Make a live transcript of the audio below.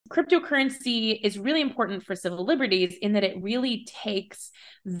cryptocurrency is really important for civil liberties in that it really takes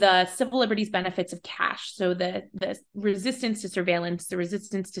the civil liberties benefits of cash. So the resistance to surveillance, the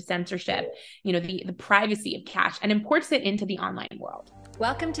resistance to censorship, the privacy of cash, and imports it into the online world.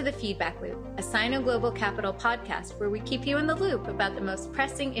 Welcome to The Feedback Loop, a Sino Global Capital podcast where we keep you in the loop about the most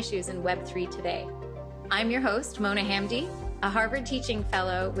pressing issues in Web3 today. I'm your host, Mona Hamdi, a Harvard teaching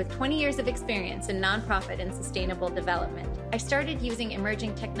fellow with 20 years of experience in nonprofit and sustainable development. I started using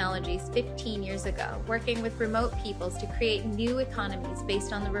emerging technologies 15 years ago, working with remote peoples to create new economies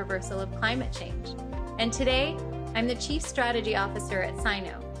based on the reversal of climate change. And today, I'm the Chief Strategy Officer at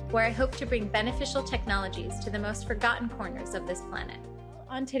Sino, where I hope to bring beneficial technologies to the most forgotten corners of this planet.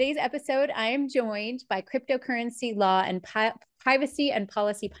 On today's episode, I am joined by cryptocurrency law and privacy and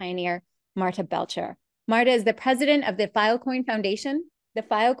policy pioneer, Marta Belcher. Marta is the president of the Filecoin Foundation, the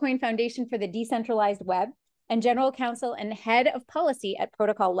Filecoin Foundation for the Decentralized Web, and general counsel and head of policy at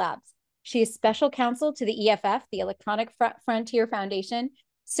Protocol Labs. She is special counsel to the EFF, the Electronic Frontier Foundation,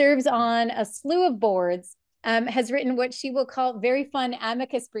 serves on a slew of boards, has written what she will call very fun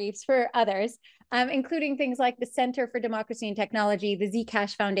amicus briefs for others, including things like the Center for Democracy and Technology, the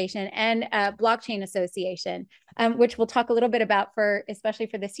Zcash Foundation, and Blockchain Association, which we'll talk a little bit about especially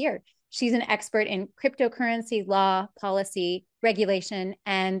for this year. She's an expert in cryptocurrency law, policy, regulation,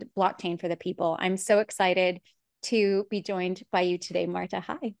 and blockchain for the people. I'm so excited to be joined by you today, Marta.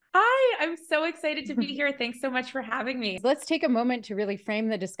 Hi. Hi, I'm so excited to be here. Thanks so much for having me. Let's take a moment to really frame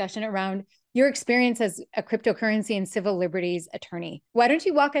the discussion around your experience as a cryptocurrency and civil liberties attorney. Why don't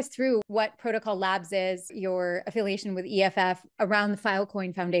you walk us through what Protocol Labs is, your affiliation with EFF, around the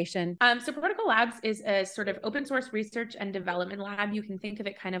Filecoin Foundation? So Protocol Labs is a sort of open source research and development lab. You can think of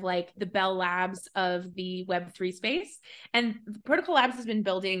it kind of like the Bell Labs of the Web3 space. And Protocol Labs has been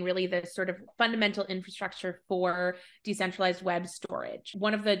building really the sort of fundamental infrastructure for decentralized web storage.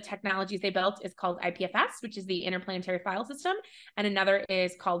 One of the technologies they built is called IPFS, which is the Interplanetary File System. And another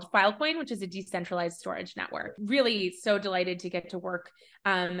is called Filecoin, which is a decentralized storage network. Really so delighted to get to work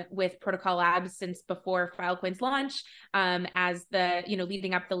with Protocol Labs since before Filecoin's launch, as the,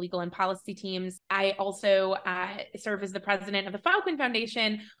 leading up the legal and policy teams. I also serve as the president of the Filecoin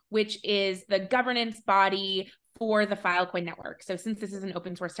Foundation, which is the governance body for the Filecoin network. So since this is an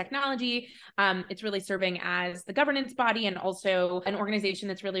open source technology, it's really serving as the governance body and also an organization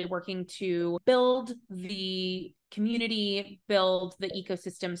that's really working to build the community, build the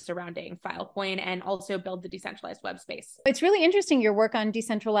ecosystem surrounding Filecoin, and also build the decentralized web space. It's really interesting, your work on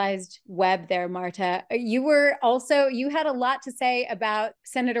decentralized web there, Marta. You had a lot to say about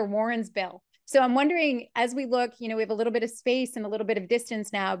Senator Warren's bill. So I'm wondering, as we look, we have a little bit of space and a little bit of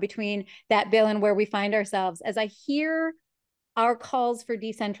distance now between that bill and where we find ourselves. As I hear our calls for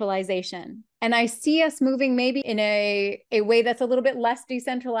decentralization, and I see us moving maybe in a way that's a little bit less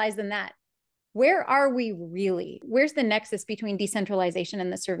decentralized than that, where are we really? Where's the nexus between decentralization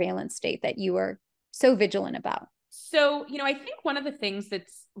and the surveillance state that you are so vigilant about? So, I think one of the things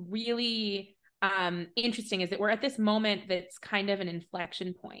that's really interesting is that we're at this moment that's kind of an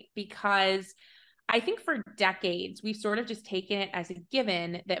inflection point, because I think for decades, we've sort of just taken it as a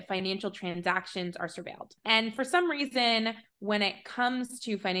given that financial transactions are surveilled. And for some reason, when it comes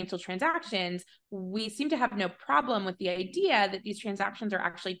to financial transactions, we seem to have no problem with the idea that these transactions are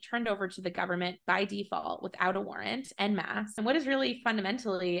actually turned over to the government by default without a warrant en masse, and what is really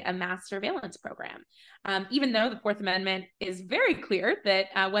fundamentally a mass surveillance program. Even though the Fourth Amendment is very clear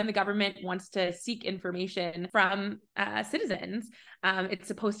that when the government wants to seek information from citizens, it's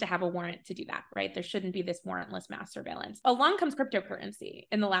supposed to have a warrant to do that, right? There shouldn't be this warrantless mass surveillance. Along comes cryptocurrency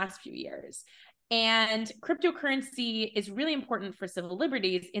in the last few years. And cryptocurrency is really important for civil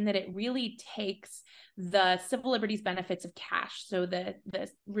liberties in that it really takes the civil liberties benefits of cash. So the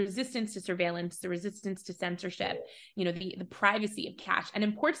resistance to surveillance, the resistance to censorship, the privacy of cash, and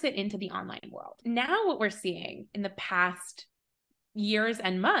imports it into the online world. Now what we're seeing in the past years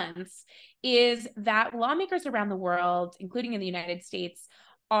and months is that lawmakers around the world, including in the United States,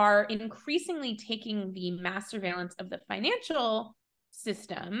 are increasingly taking the mass surveillance of the financial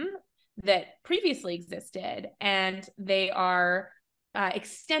system that previously existed, and they are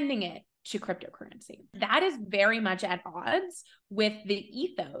extending it to cryptocurrency. That is very much at odds with the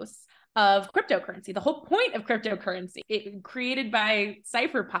ethos of cryptocurrency. The whole point of cryptocurrency, it created by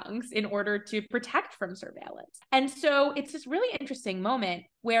cypherpunks in order to protect from surveillance. And so it's this really interesting moment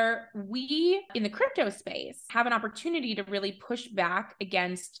where we in the crypto space have an opportunity to really push back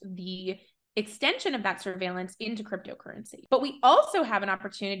against the extension of that surveillance into cryptocurrency. But we also have an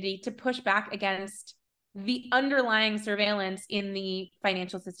opportunity to push back against the underlying surveillance in the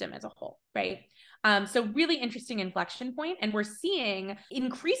financial system as a whole, right? So really interesting inflection point. And we're seeing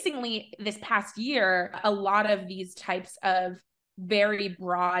increasingly this past year, a lot of these types of very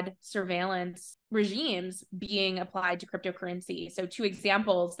broad surveillance regimes being applied to cryptocurrency. So two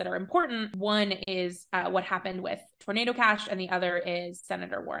examples that are important. One is what happened with Tornado Cash, and the other is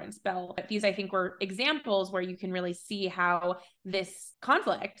Senator Warren's bill. But these, I think, were examples where you can really see how this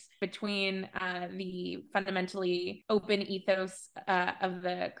conflict between the fundamentally open ethos of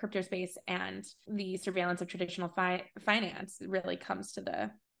the crypto space and the surveillance of traditional finance really comes to the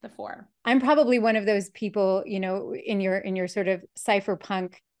fore. I'm probably one of those people, you know, in your sort of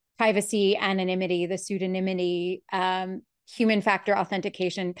cypherpunk privacy, anonymity, the pseudonymity, human factor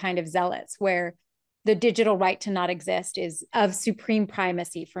authentication kind of zealots, where the digital right to not exist is of supreme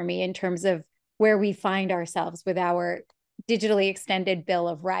primacy for me in terms of where we find ourselves with our digitally extended Bill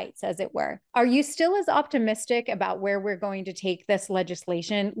of Rights, as it were. Are you still as optimistic about where we're going to take this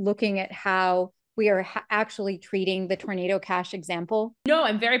legislation, looking at how we are actually treating the Tornado Cash example? No,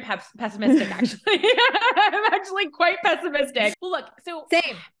 I'm very pessimistic, actually. I'm actually quite pessimistic. Well, look, so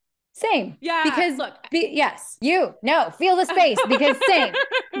same. Yeah. Because look, yes, feel the space, because same.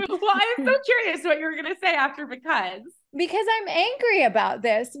 Well, I'm so curious what you were going to say after because I'm angry about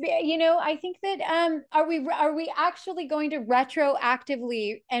this. You know, I think that are we actually going to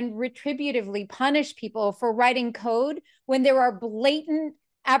retroactively and retributively punish people for writing code when there are blatant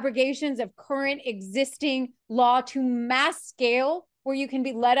abrogations of current existing law to mass scale, where you can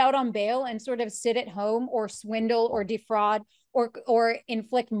be let out on bail and sort of sit at home or swindle or defraud or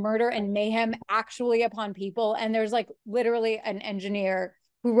inflict murder and mayhem actually upon people? And there's like literally an engineer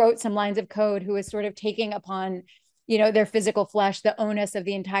who wrote some lines of code who is sort of taking upon, you know, their physical flesh the onus of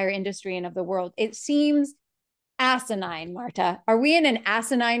the entire industry and of the world. It seems asinine, Marta. Are we in an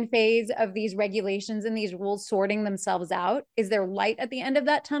asinine phase of these regulations and these rules sorting themselves out? Is there light at the end of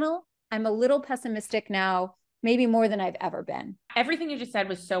that tunnel? I'm a little pessimistic now, maybe more than I've ever been. Everything you just said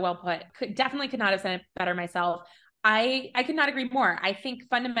was so well put. Definitely could not have said it better myself. I could not agree more. I think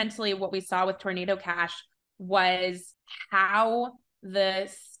fundamentally what we saw with Tornado Cash was how the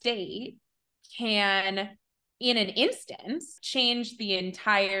state can, in an instance, change the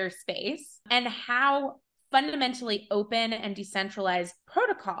entire space, and how fundamentally open and decentralized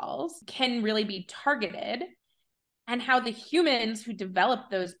protocols can really be targeted, and how the humans who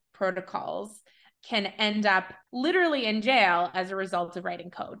develop those protocols can end up literally in jail as a result of writing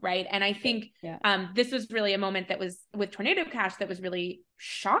code, right? And I think this was really a moment that was with Tornado Cash that was really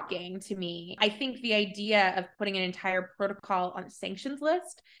shocking to me. I think the idea of putting an entire protocol on a sanctions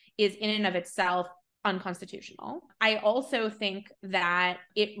list is in and of itself unconstitutional. I also think that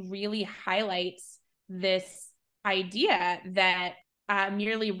it really highlights this idea that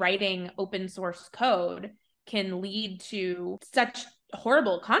merely writing open source code can lead to such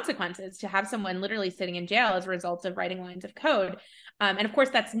horrible consequences, to have someone literally sitting in jail as a result of writing lines of code. And of course,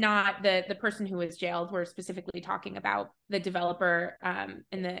 that's not the person who was jailed. We're specifically talking about the developer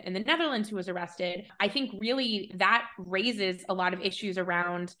in the Netherlands who was arrested. I think really that raises a lot of issues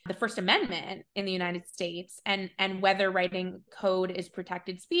around the First Amendment in the United States, and whether writing code is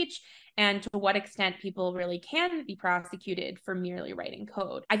protected speech, and to what extent people really can be prosecuted for merely writing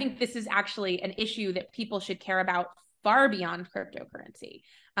code. I think this is actually an issue that people should care about far beyond cryptocurrency.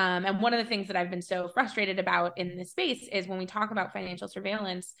 And one of the things that I've been so frustrated about in this space is when we talk about financial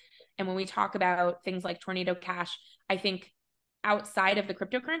surveillance and when we talk about things like Tornado Cash, I think outside of the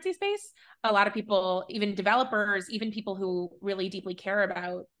cryptocurrency space, a lot of people, even developers, even people who really deeply care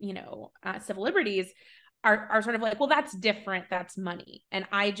about, civil liberties, are sort of like, well, that's different. That's money. And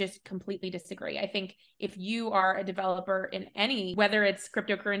I just completely disagree. I think if you are a developer in any, whether it's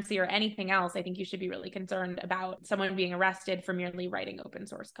cryptocurrency or anything else, I think you should be really concerned about someone being arrested for merely writing open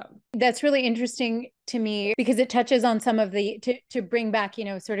source code. That's really interesting to me because it touches on some of the, to bring back,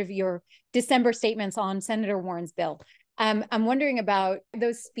 sort of your December statements on Senator Warren's bill. I'm wondering about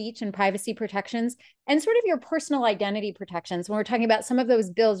those speech and privacy protections and sort of your personal identity protections when we're talking about some of those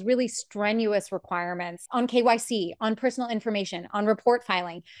bills, really strenuous requirements on KYC, on personal information, on report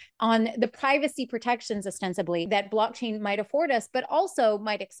filing, on the privacy protections ostensibly that blockchain might afford us, but also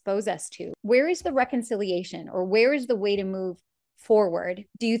might expose us to. Where is the reconciliation, or where is the way to move forward?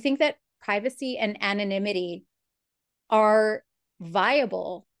 Do you think that privacy and anonymity are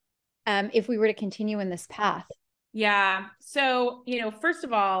viable if we were to continue in this path? Yeah. So, first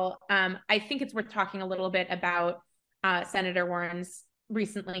of all, I think it's worth talking a little bit about Senator Warren's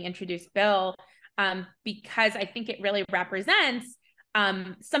recently introduced bill, because I think it really represents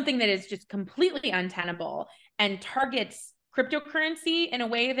something that is just completely untenable and targets cryptocurrency in a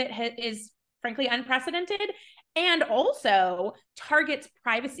way that is frankly unprecedented, and also targets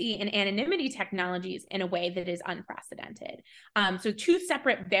privacy and anonymity technologies in a way that is unprecedented. So two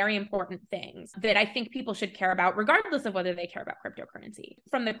separate, very important things that I think people should care about, regardless of whether they care about cryptocurrency.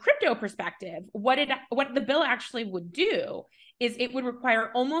 From the crypto perspective, what the bill actually would do is it would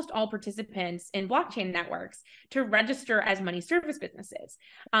require almost all participants in blockchain networks to register as money service businesses.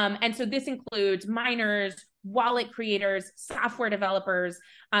 And so this includes miners, wallet creators, software developers,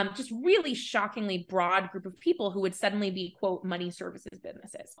 just really shockingly broad group of people who would suddenly be, quote, money services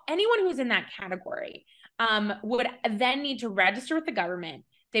businesses. Anyone who's in that category would then need to register with the government.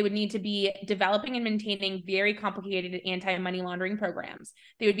 They would need to be developing and maintaining very complicated anti-money laundering programs.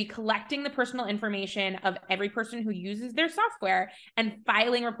 They would be collecting the personal information of every person who uses their software and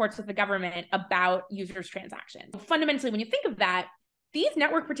filing reports with the government about users' transactions. Fundamentally, when you think of that, these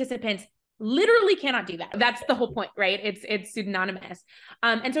network participants literally cannot do that. That's the whole point, right? It's pseudonymous.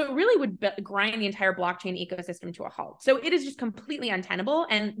 And so it really would grind the entire blockchain ecosystem to a halt. So it is just completely untenable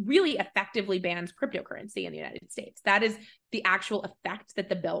and really effectively bans cryptocurrency in the United States. That is the actual effect that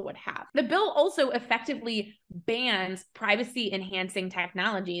the bill would have. The bill also effectively bans privacy enhancing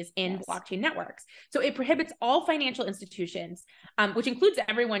technologies in blockchain networks. So it prohibits all financial institutions, which includes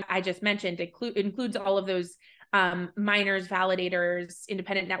everyone I just mentioned, includes all of those miners, validators,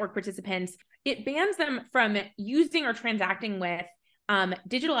 independent network participants. It bans them from using or transacting with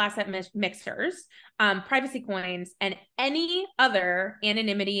digital asset mixers, privacy coins, and any other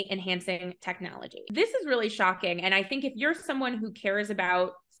anonymity enhancing technology. This is really shocking. And I think if you're someone who cares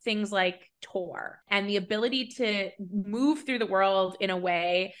about things like Tor and the ability to move through the world in a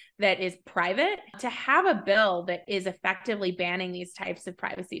way that is private, to have a bill that is effectively banning these types of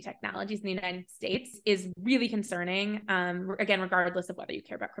privacy technologies in the United States is really concerning, again, regardless of whether you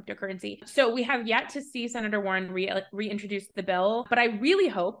care about cryptocurrency. So we have yet to see Senator Warren reintroduce the bill, but I really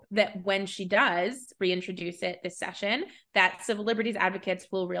hope that when she does reintroduce it this session, that civil liberties advocates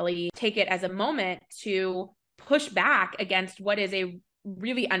will really take it as a moment to push back against what is a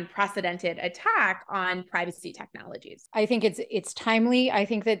really unprecedented attack on privacy technologies. I think it's timely. I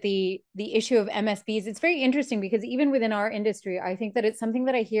think that the issue of MSBs, it's very interesting because even within our industry, I think that it's something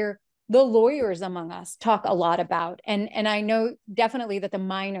that I hear the lawyers among us talk a lot about. And I know definitely that the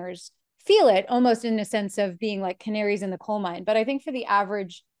miners feel it almost in a sense of being like canaries in the coal mine. But I think for the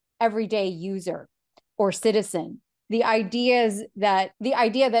average everyday user or citizen, the idea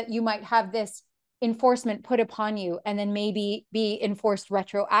that you might have this enforcement put upon you and then maybe be enforced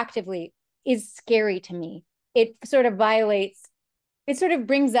retroactively is scary to me. It sort of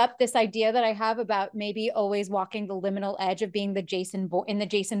brings up this idea that I have about maybe always walking the liminal edge of being in the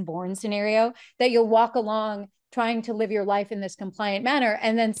Jason Bourne scenario, that you'll walk along trying to live your life in this compliant manner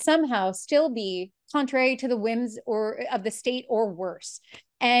and then somehow still be contrary to the whims of the state or worse.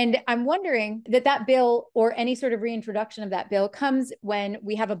 And I'm wondering that bill or any sort of reintroduction of that bill comes when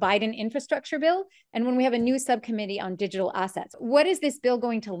we have a Biden infrastructure bill and when we have a new subcommittee on digital assets. What is this bill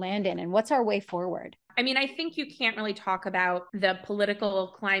going to land in and what's our way forward? I mean, I think you can't really talk about the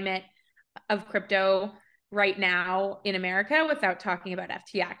political climate of crypto right now in America without talking about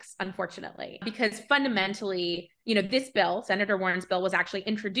FTX, unfortunately, because fundamentally, this bill, Senator Warren's bill, was actually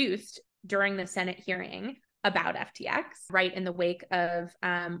introduced during the Senate hearing about FTX, right in the wake of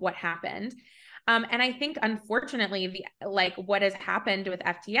what happened. And I think, unfortunately, what has happened with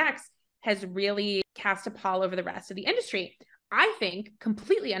FTX has really cast a pall over the rest of the industry. I think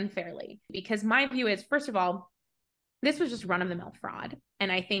completely unfairly, because my view is, first of all, this was just run-of-the-mill fraud.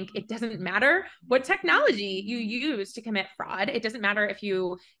 And I think it doesn't matter what technology you use to commit fraud. It doesn't matter if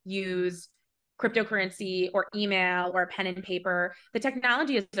you use cryptocurrency or email or pen and paper. The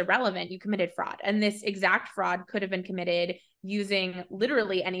technology is irrelevant. You committed fraud. And this exact fraud could have been committed using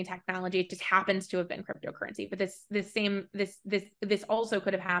literally any technology. It just happens to have been cryptocurrency. But this also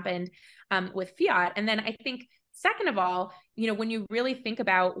could have happened with fiat. And then I think, second of all, when you really think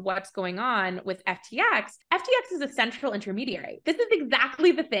about what's going on with FTX is a central intermediary. This is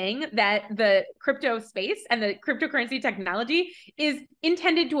exactly the thing that the crypto space and the cryptocurrency technology is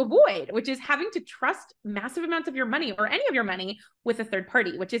intended to avoid, which is having to trust massive amounts of your money or any of your money with a third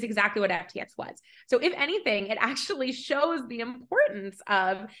party, which is exactly what FTX was. So if anything, it actually shows the importance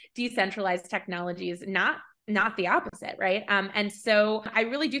of decentralized technologies, not the opposite, right? And so I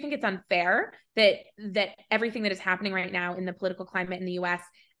really do think it's unfair that everything that is happening right now in the political climate in the US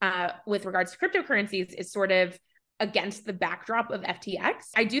with regards to cryptocurrencies is sort of against the backdrop of FTX.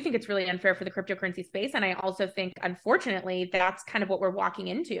 I do think it's really unfair for the cryptocurrency space. And I also think, unfortunately, that's kind of what we're walking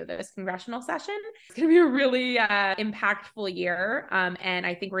into this congressional session. It's going to be a really impactful year. And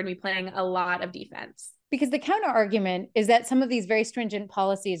I think we're going to be playing a lot of defense. Because the counter argument is that some of these very stringent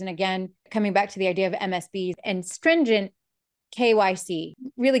policies, and again, coming back to the idea of MSBs and stringent KYC,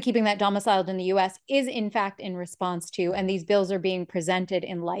 really keeping that domiciled in the US, is in fact in response to, and these bills are being presented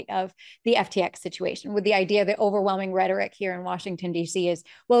in light of the FTX situation, with the idea that overwhelming rhetoric here in Washington, D.C. is,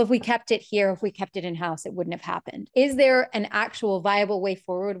 well, if we kept it here, if we kept it in-house, it wouldn't have happened. Is there an actual viable way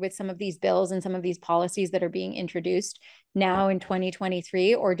forward with some of these bills and some of these policies that are being introduced now in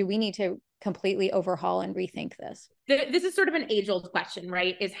 2023, or do we need to completely overhaul and rethink this? This is sort of an age-old question,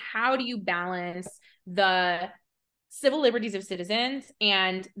 right? Is how do you balance the civil liberties of citizens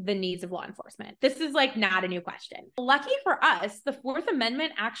and the needs of law enforcement? This is like not a new question. Lucky for us, the Fourth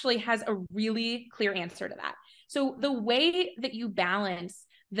Amendment actually has a really clear answer to that. So the way that you balance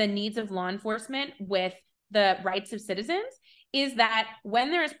the needs of law enforcement with the rights of citizens is that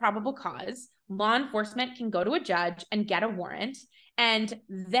when there is probable cause, law enforcement can go to a judge and get a warrant and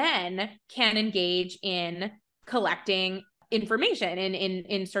then can engage in collecting information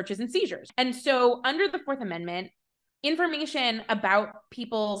in searches and seizures. And so under the Fourth Amendment, information about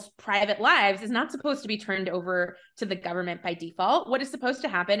people's private lives is not supposed to be turned over to the government by default. What is supposed to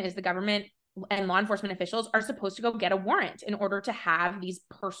happen is the government and law enforcement officials are supposed to go get a warrant in order to have these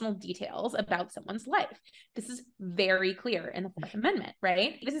personal details about someone's life. This is very clear in the Fourth Amendment,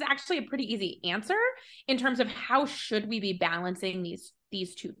 right? This is actually a pretty easy answer in terms of how should we be balancing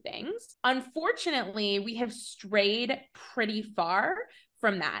these two things. Unfortunately, we have strayed pretty far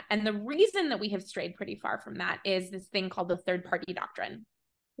from that. And the reason that we have strayed pretty far from that is this thing called the third party doctrine.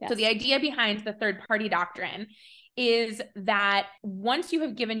 Yes. So the idea behind the third party doctrine is that once you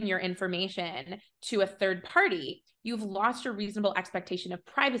have given your information to a third party, you've lost your reasonable expectation of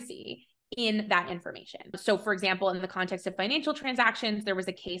privacy in that information. So for example, in the context of financial transactions, there was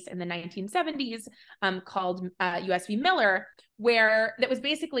a case in the 1970s called US v. Miller, where that was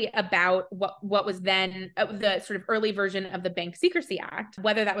basically about what was then the sort of early version of the Bank Secrecy Act,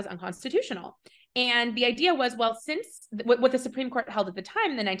 whether that was unconstitutional. And the idea was, well, since what the Supreme Court held at the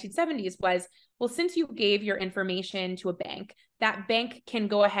time in the 1970s was, well, since you gave your information to a bank, that bank can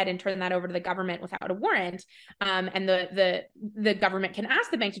go ahead and turn that over to the government without a warrant. And the government can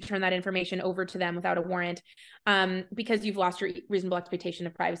ask the bank to turn that information over to them without a warrant because you've lost your reasonable expectation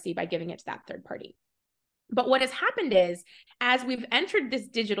of privacy by giving it to that third party. But what has happened is, as we've entered this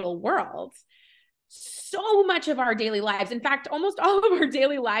digital world, so much of our daily lives, in fact, almost all of our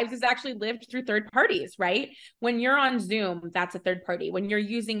daily lives is actually lived through third parties, right? When you're on Zoom, that's a third party. When you're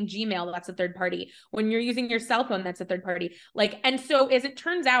using Gmail, that's a third party. When you're using your cell phone, that's a third party. And so as it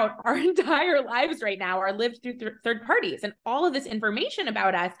turns out, our entire lives right now are lived through third parties. And all of this information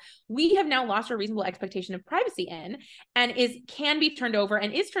about us, we have now lost our reasonable expectation of privacy in, and can be turned over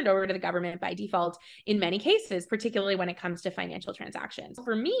and is turned over to the government by default in many cases, particularly when it comes to financial transactions.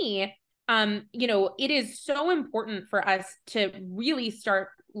 For me, it is so important for us to really start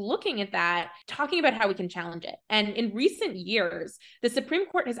looking at that, talking about how we can challenge it. And in recent years, the Supreme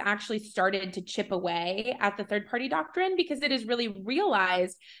Court has actually started to chip away at the third party doctrine because it has really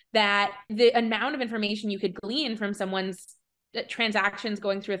realized that the amount of information you could glean from someone's transactions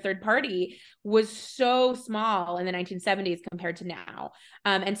going through a third party was so small in the 1970s compared to now.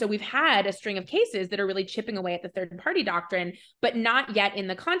 And so we've had a string of cases that are really chipping away at the third party doctrine, but not yet in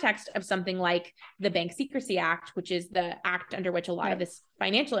the context of something like the Bank Secrecy Act, which is the act under which a lot of this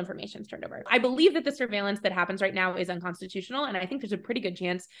financial information is turned over. I believe that the surveillance that happens right now is unconstitutional. And I think there's a pretty good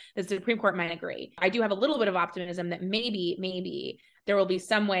chance that the Supreme Court might agree. I do have a little bit of optimism that maybe there will be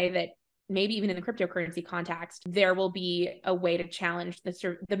some way that maybe even in the cryptocurrency context, there will be a way to challenge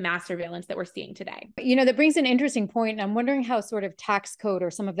the mass surveillance that we're seeing today. That brings an interesting point. And I'm wondering how sort of tax code or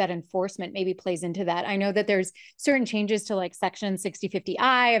some of that enforcement maybe plays into that. I know that there's certain changes to like section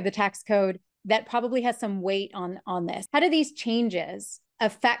 6050I of the tax code that probably has some weight on this. How do these changes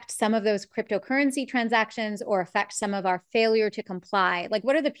affect some of those cryptocurrency transactions or affect some of our failure to comply? Like,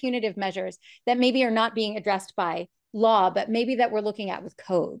 what are the punitive measures that maybe are not being addressed by law, but maybe that we're looking at with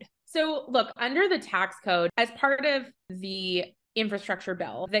code? So look, under the tax code, as part of the infrastructure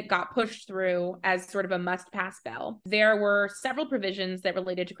bill that got pushed through as sort of a must-pass bill, there were several provisions that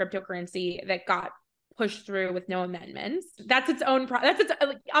related to cryptocurrency that got pushed through with no amendments. That's its own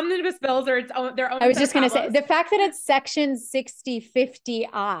omnibus bills are their own. I was just going to say the fact that it's section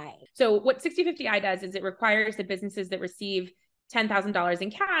 6050I. So what 6050I does is it requires that businesses that receive $10,000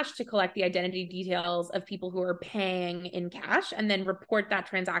 in cash to collect the identity details of people who are paying in cash and then report that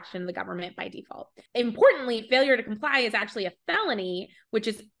transaction to the government by default. Importantly, failure to comply is actually a felony, which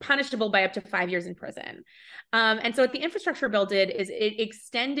is punishable by up to 5 years in prison. And so what the infrastructure bill did is it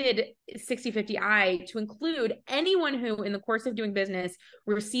extended 6050I to include anyone who in the course of doing business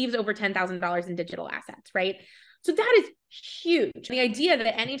receives over $10,000 in digital assets, right? So that is huge. The idea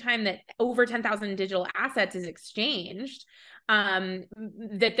that anytime that over 10,000 digital assets is exchanged,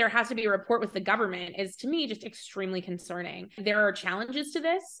 that there has to be a report with the government is, to me, just extremely concerning. There are challenges to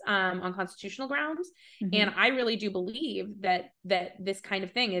this on constitutional grounds. Mm-hmm. And I really do believe that this kind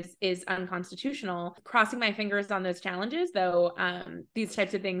of thing is unconstitutional. Crossing my fingers on those challenges, though, these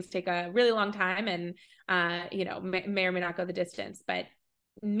types of things take a really long time and, may or may not go the distance. But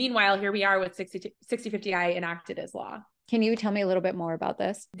meanwhile, here we are with 6050I enacted as law. Can you tell me a little bit more about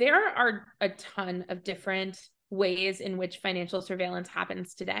this? There are a ton of different ways in which financial surveillance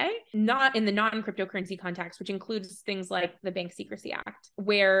happens today, not in the non-cryptocurrency context, which includes things like the Bank Secrecy Act,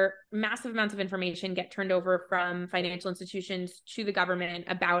 where massive amounts of information get turned over from financial institutions to the government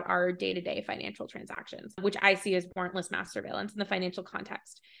about our day-to-day financial transactions, which I see as warrantless mass surveillance in the financial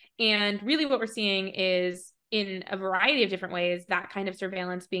context. And really what we're seeing is, in a variety of different ways, that kind of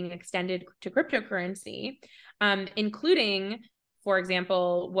surveillance being extended to cryptocurrency, including, for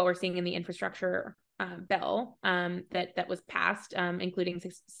example, what we're seeing in the infrastructure bill that was passed, including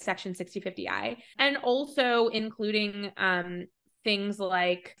Section 6050I, and also including things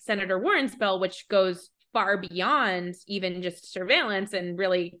like Senator Warren's bill, which goes far beyond even just surveillance and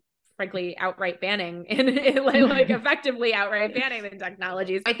really, frankly, outright banning and like effectively outright banning the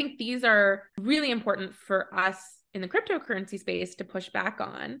technologies. I think these are really important for us in the cryptocurrency space to push back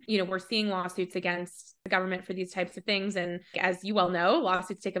on. We're seeing lawsuits against the government for these types of things. And as you well know,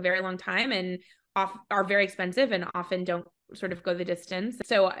 lawsuits take a very long time and are very expensive and often don't sort of go the distance.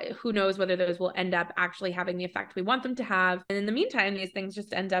 So who knows whether those will end up actually having the effect we want them to have. And in the meantime, these things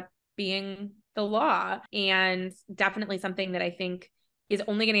just end up being the law, and definitely something that I think is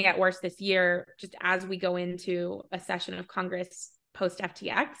only going to get worse this year, just as we go into a session of Congress post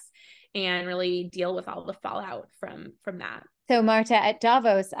FTX and really deal with all the fallout from that. So Marta, at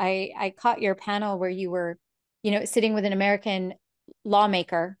Davos, I caught your panel where you were, sitting with an American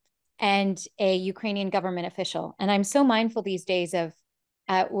lawmaker and a Ukrainian government official. And I'm so mindful these days of,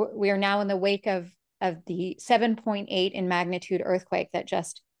 we are now in the wake of the 7.8 in magnitude earthquake that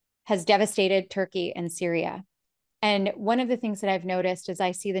just has devastated Turkey and Syria. And one of the things that I've noticed is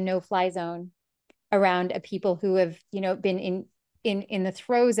I see the no-fly zone around a people who have, been in the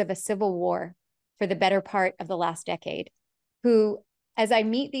throes of a civil war for the better part of the last decade, who, as I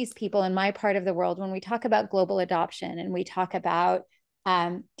meet these people in my part of the world, when we talk about global adoption and we talk about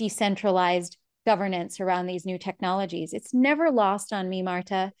decentralized governance around these new technologies, it's never lost on me,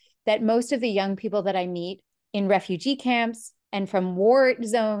 Marta, that most of the young people that I meet in refugee camps and from war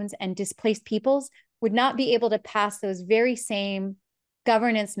zones and displaced peoples would not be able to pass those very same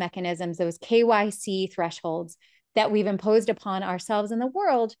governance mechanisms, those KYC thresholds that we've imposed upon ourselves and the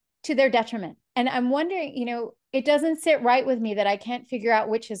world, to their detriment. And I'm wondering, it doesn't sit right with me that I can't figure out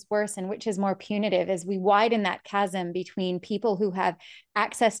which is worse and which is more punitive as we widen that chasm between people who have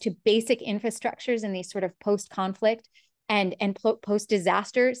access to basic infrastructures in these sort of post-conflict and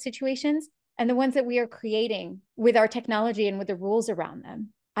post-disaster situations, and the ones that we are creating with our technology and with the rules around them.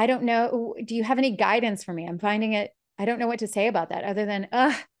 I don't know. Do you have any guidance for me? I'm finding it, I don't know what to say about that other than,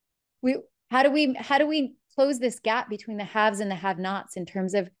 how do we close this gap between the haves and the have-nots in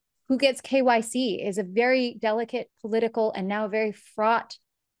terms of who gets KYC is a very delicate political and now very fraught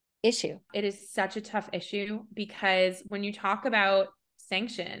issue. It is such a tough issue because when you talk about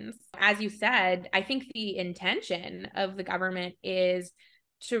sanctions, as you said, I think the intention of the government is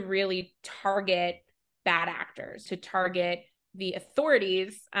to really target bad actors, to target the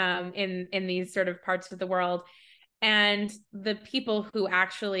authorities in these sort of parts of the world. And the people who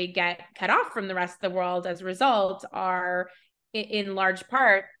actually get cut off from the rest of the world as a result are, in large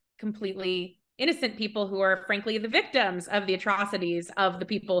part, completely innocent people who are frankly the victims of the atrocities of the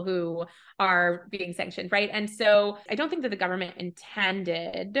people who are being sanctioned, right? And so I don't think that the government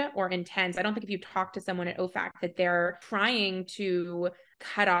intended or intends, I don't think if you talk to someone at OFAC that they're trying to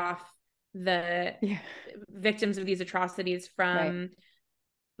cut off the victims of these atrocities from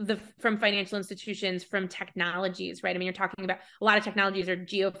from financial institutions, from technologies, right? I mean, you're talking about a lot of technologies are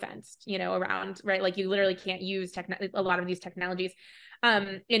geofenced, around, right? Like you literally can't use a lot of these technologies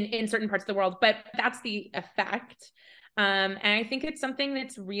in certain parts of the world, but that's the effect. And I think it's something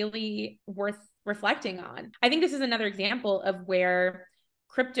that's really worth reflecting on. I think this is another example of where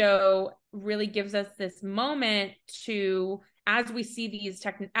crypto really gives us this moment to, as we see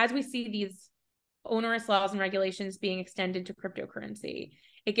these onerous laws and regulations being extended to cryptocurrency,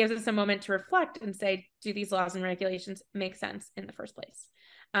 it gives us a moment to reflect and say, do these laws and regulations make sense in the first place?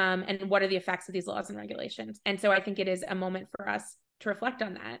 And what are the effects of these laws and regulations? And so I think it is a moment for us to reflect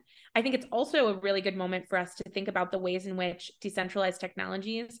on that. I think it's also a really good moment for us to think about the ways in which decentralized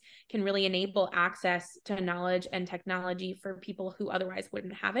technologies can really enable access to knowledge and technology for people who otherwise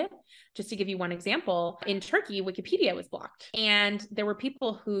wouldn't have it. Just to give you one example, in Turkey, Wikipedia was blocked, and there were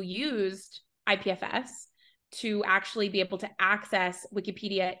people who used IPFS to actually be able to access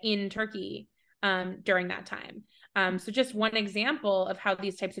Wikipedia in Turkey during that time. So just one example of how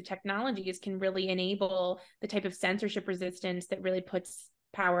these types of technologies can really enable the type of censorship resistance that really puts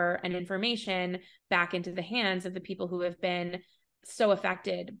power and information back into the hands of the people who have been so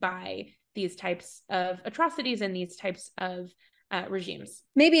affected by these types of atrocities and these types of regimes.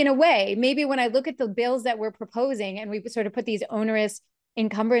 Maybe in a way, maybe when I look at the bills that we're proposing and we sort of put these onerous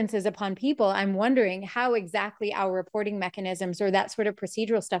encumbrances upon people, I'm wondering how exactly our reporting mechanisms or that sort of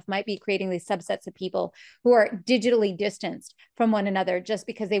procedural stuff might be creating these subsets of people who are digitally distanced from one another just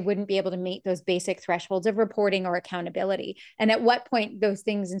because they wouldn't be able to meet those basic thresholds of reporting or accountability. And at what point those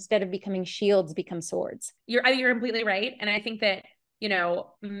things, instead of becoming shields, become swords. You're completely right. And I think that, you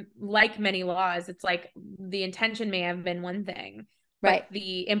know, like many laws, it's like the intention may have been one thing, but right.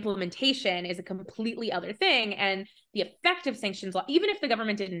 The implementation is a completely other thing. And the effective sanctions law, even if the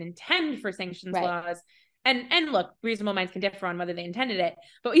government didn't intend for sanctions right. laws, and look, reasonable minds can differ on whether they intended it,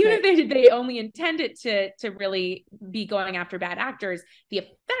 but even if they only intend it to really be going after bad actors, the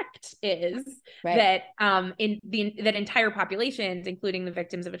effect is that that entire populations, including the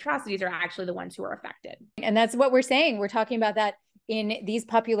victims of atrocities, are actually the ones who are affected. And that's what we're saying. We're talking about that in these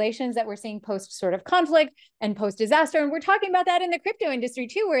populations that we're seeing post sort of conflict and post disaster. And we're talking about that in the crypto industry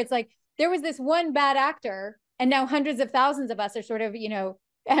too, where it's like there was this one bad actor and now hundreds of thousands of us are sort of, you know,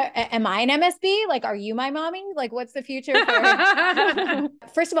 am I an MSB? Like, are you my mommy? Like, what's the future for?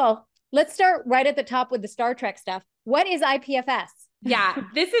 First of all, let's start right at the top with the Star Trek stuff. What is IPFS? Yeah,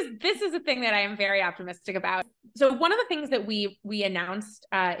 this is a thing that I am very optimistic about. So one of the things that we announced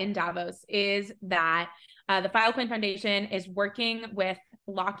in Davos is that the Filecoin Foundation is working with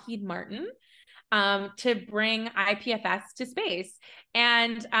Lockheed Martin to bring IPFS to space.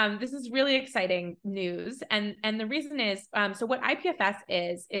 And this is really exciting news. And the reason is, so what IPFS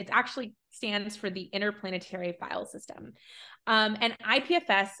is, it actually stands for the Interplanetary File System. And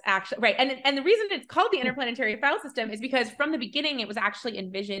IPFS actually, right. And the reason it's called the Interplanetary File System is because from the beginning, it was actually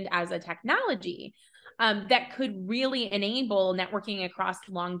envisioned as a technology that could really enable networking across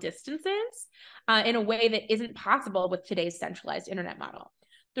long distances in a way that isn't possible with today's centralized internet model.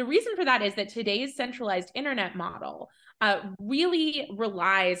 The reason for that is that today's centralized internet model really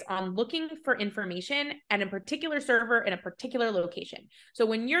relies on looking for information at a particular server in a particular location. So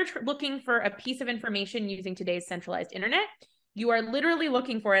when you're looking for a piece of information using today's centralized internet, you are literally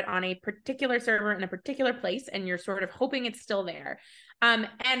looking for it on a particular server in a particular place, and you're sort of hoping it's still there.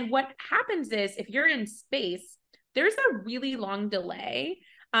 And what happens is if you're in space, there's a really long delay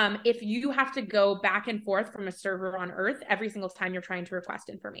if you have to go back and forth from a server on Earth every single time you're trying to request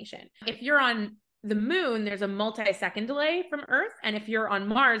information. If you're on the moon, there's a multi-second delay from Earth. And if you're on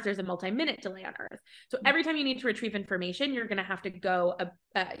Mars, there's a multi-minute delay on Earth. So every time you need to retrieve information, you're going to have to go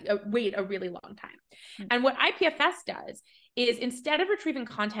wait a really long time. And what IPFS does is instead of retrieving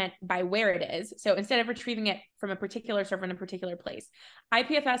content by where it is, so instead of retrieving it from a particular server in a particular place,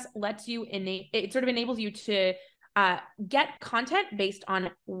 IPFS lets you, it sort of enables you to get content based on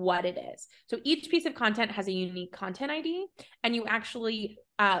what it is. So each piece of content has a unique content ID, and you actually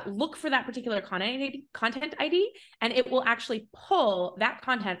look for that particular content ID, and it will actually pull that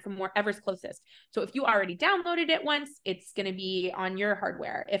content from wherever's closest. So if you already downloaded it once, it's going to be on your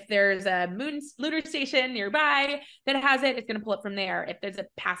hardware. If there's a lunar station nearby that has it, it's going to pull it from there. If there's a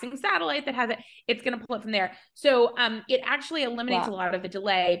passing satellite that has it, it's going to pull it from there. So it actually eliminates a lot of the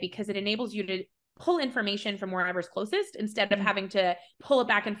delay because it enables you to pull information from wherever's closest instead of having to pull it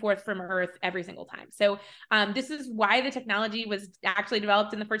back and forth from Earth every single time. So this is why the technology was actually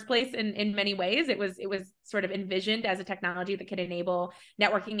developed in the first place in many ways. It was sort of envisioned as a technology that could enable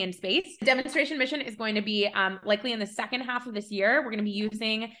networking in space. The demonstration mission is going to be likely in the second half of this year. We're going to be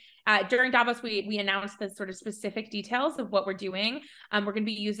using during Davos, we announced the sort of specific details of what we're doing. We're going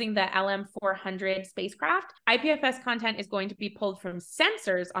to be using the LM-400 spacecraft. IPFS content is going to be pulled from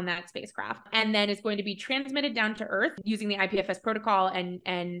sensors on that spacecraft, and then it's going to be transmitted down to Earth using the IPFS protocol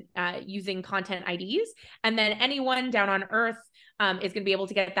and using content IDs. And then anyone down on Earth is going to be able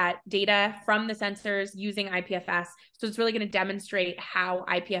to get that data from the sensors using IPFS. So it's really going to demonstrate how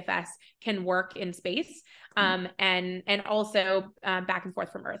IPFS can work in space. And also back and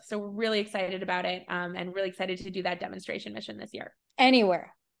forth from Earth. So we're really excited about it and really excited to do that demonstration mission this year. Anyone,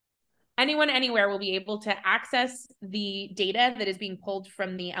 anywhere will be able to access the data that is being pulled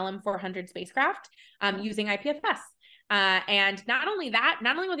from the LM-400 spacecraft using IPFS. And not only that,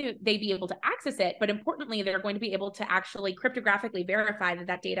 not only will they be able to access it, but importantly, they're going to be able to actually cryptographically verify that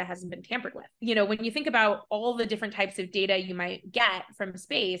that data hasn't been tampered with. You know, when you think about all the different types of data you might get from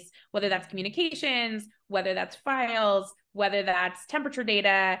space, whether that's communications, whether that's files, whether that's temperature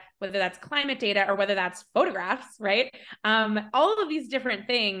data, whether that's climate data, or whether that's photographs, right? All of these different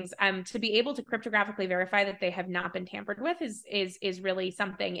things, to be able to cryptographically verify that they have not been tampered with is really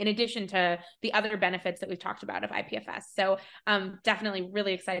something, in addition to the other benefits that we've talked about of IPFS. So definitely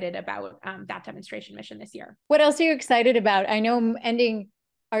really excited about that demonstration mission this year. What else are you excited about? I know I'm ending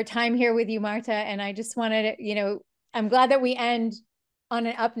our time here with you, Marta, and I just wanted to, you know, I'm glad that we end on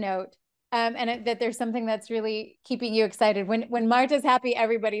an up note. And that there's something that's really keeping you excited. When Marta's happy,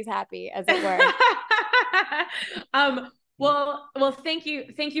 everybody's happy, as it were. Well, thank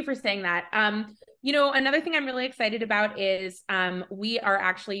you for saying that. You know, another thing I'm really excited about is we are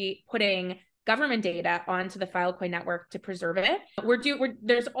actually putting government data onto the Filecoin network to preserve it.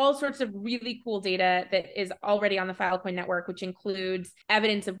 There's all sorts of really cool data that is already on the Filecoin network, which includes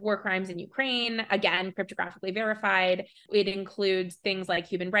evidence of war crimes in Ukraine, again, cryptographically verified. It includes things like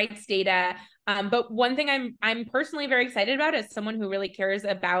human rights data. But one thing I'm personally very excited about as someone who really cares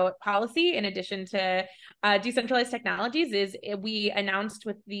about policy, in addition to decentralized technologies, is we announced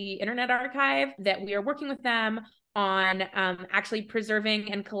with the Internet Archive that we are working with them on actually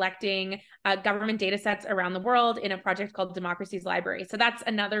preserving and collecting government data sets around the world in a project called Democracy's Library. So that's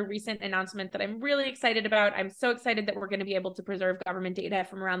another recent announcement that I'm really excited about. I'm so excited that we're going to be able to preserve government data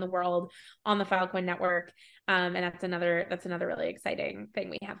from around the world on the Filecoin network. And that's another really exciting thing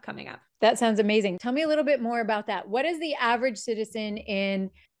we have coming up. That sounds amazing. Tell me a little bit more about that. What is the average citizen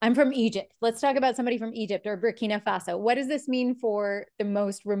I'm from Egypt. Let's talk about somebody from Egypt or Burkina Faso. What does this mean for the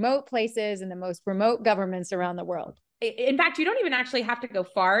most remote places and the most remote governments around the world? In fact, you don't even actually have to go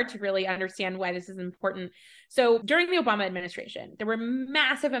far to really understand why this is important. So during the Obama administration, there were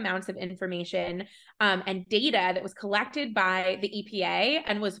massive amounts of information and data that was collected by the EPA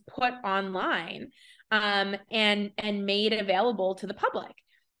and was put online and made available to the public.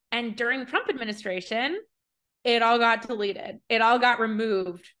 And during the Trump administration, it all got deleted. It all got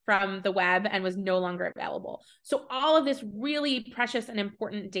removed from the web and was no longer available. So all of this really precious and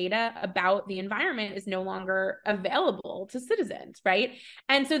important data about the environment is no longer available to citizens, right?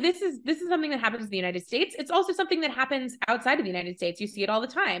 And so this is something that happens in the United States. It's also something that happens outside of the United States. You see it all the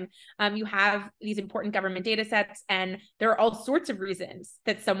time. You have these important government data sets, and there are all sorts of reasons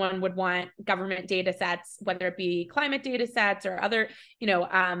that someone would want government data sets, whether it be climate data sets or other,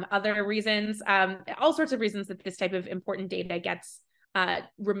 other reasons, all sorts of reasons that this type of important data gets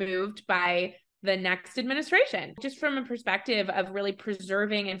removed by the next administration, just from a perspective of really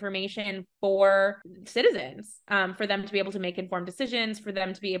preserving information for citizens, for them to be able to make informed decisions, for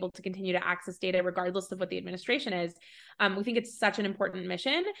them to be able to continue to access data regardless of what the administration is. We think it's such an important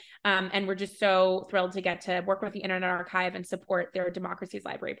mission, and we're just so thrilled to get to work with the Internet Archive and support their Democracy's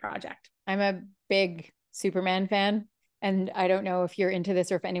Library project. I'm a big Superman fan, and I don't know if you're into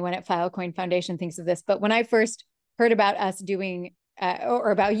this or if anyone at Filecoin Foundation thinks of this, but when I first heard about us doing or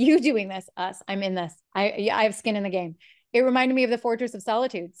about you doing this, I'm in this. I have skin in the game. It reminded me of the Fortress of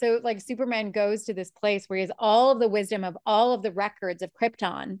Solitude. So like Superman goes to this place where he has all of the wisdom of all of the records of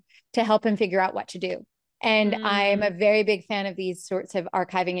Krypton to help him figure out what to do. And I'm a very big fan of these sorts of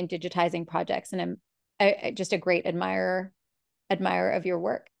archiving and digitizing projects. And I'm just a great admirer of your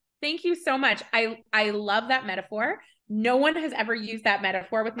work. Thank you so much. I love that metaphor. No one has ever used that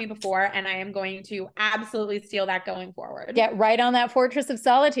metaphor with me before, and I am going to absolutely steal that going forward. Get right on that Fortress of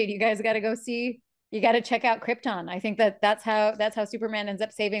Solitude. You guys got to go see. You got to check out Krypton. I think that's how Superman ends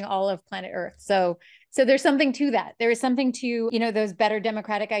up saving all of planet Earth. So there's something to that. There is something to, those better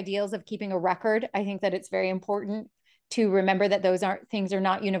democratic ideals of keeping a record. I think that it's very important to remember that things are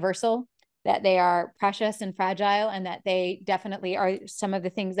not universal, that they are precious and fragile, and that they definitely are some of the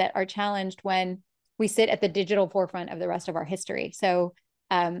things that are challenged when we sit at the digital forefront of the rest of our history. So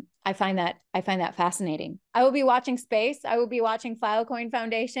I find that fascinating. I will be watching space. I will be watching Filecoin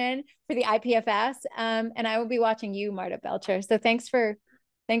Foundation for the IPFS, and I will be watching you, Marta Belcher. So thanks for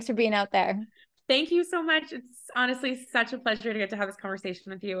being out there. Thank you so much. It's honestly such a pleasure to get to have this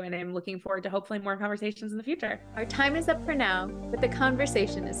conversation with you, and I'm looking forward to hopefully more conversations in the future. Our time is up for now, but the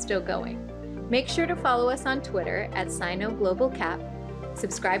conversation is still going. Make sure to follow us on Twitter at SinoGlobalCap,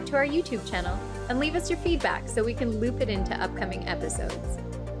 subscribe to our YouTube channel, and leave us your feedback so we can loop it into upcoming episodes.